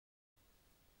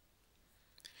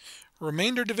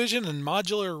remainder division and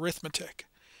modular arithmetic.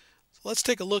 So let's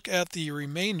take a look at the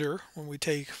remainder when we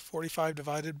take 45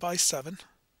 divided by 7.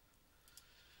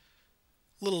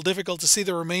 A little difficult to see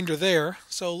the remainder there,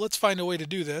 so let's find a way to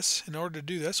do this. In order to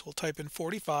do this, we'll type in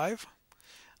 45,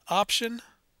 option,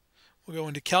 we'll go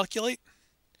into calculate,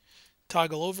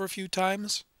 toggle over a few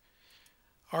times,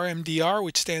 RMDR,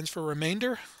 which stands for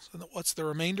remainder. So what's the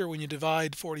remainder when you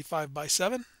divide 45 by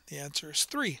 7? The answer is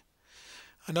 3.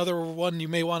 Another one you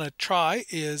may want to try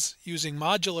is using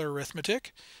modular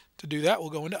arithmetic. To do that, we'll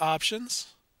go into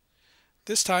options.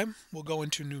 This time, we'll go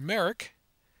into numeric,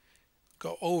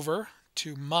 go over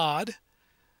to mod.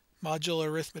 Modular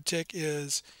arithmetic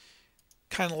is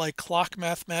kind of like clock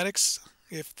mathematics.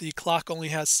 If the clock only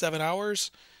has 7 hours,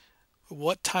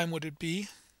 what time would it be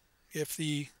if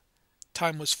the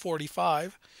time was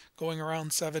 45, going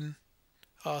around 7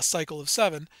 cycle of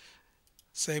 7?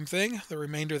 Same thing, the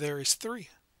remainder there is 3.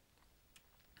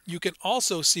 You can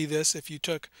also see this if you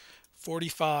took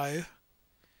 45,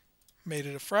 made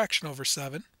it a fraction over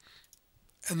 7,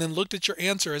 and then looked at your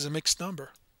answer as a mixed number.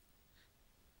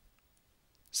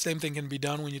 Same thing can be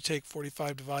done when you take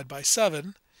 45 divided by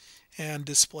 7 and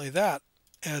display that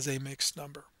as a mixed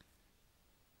number.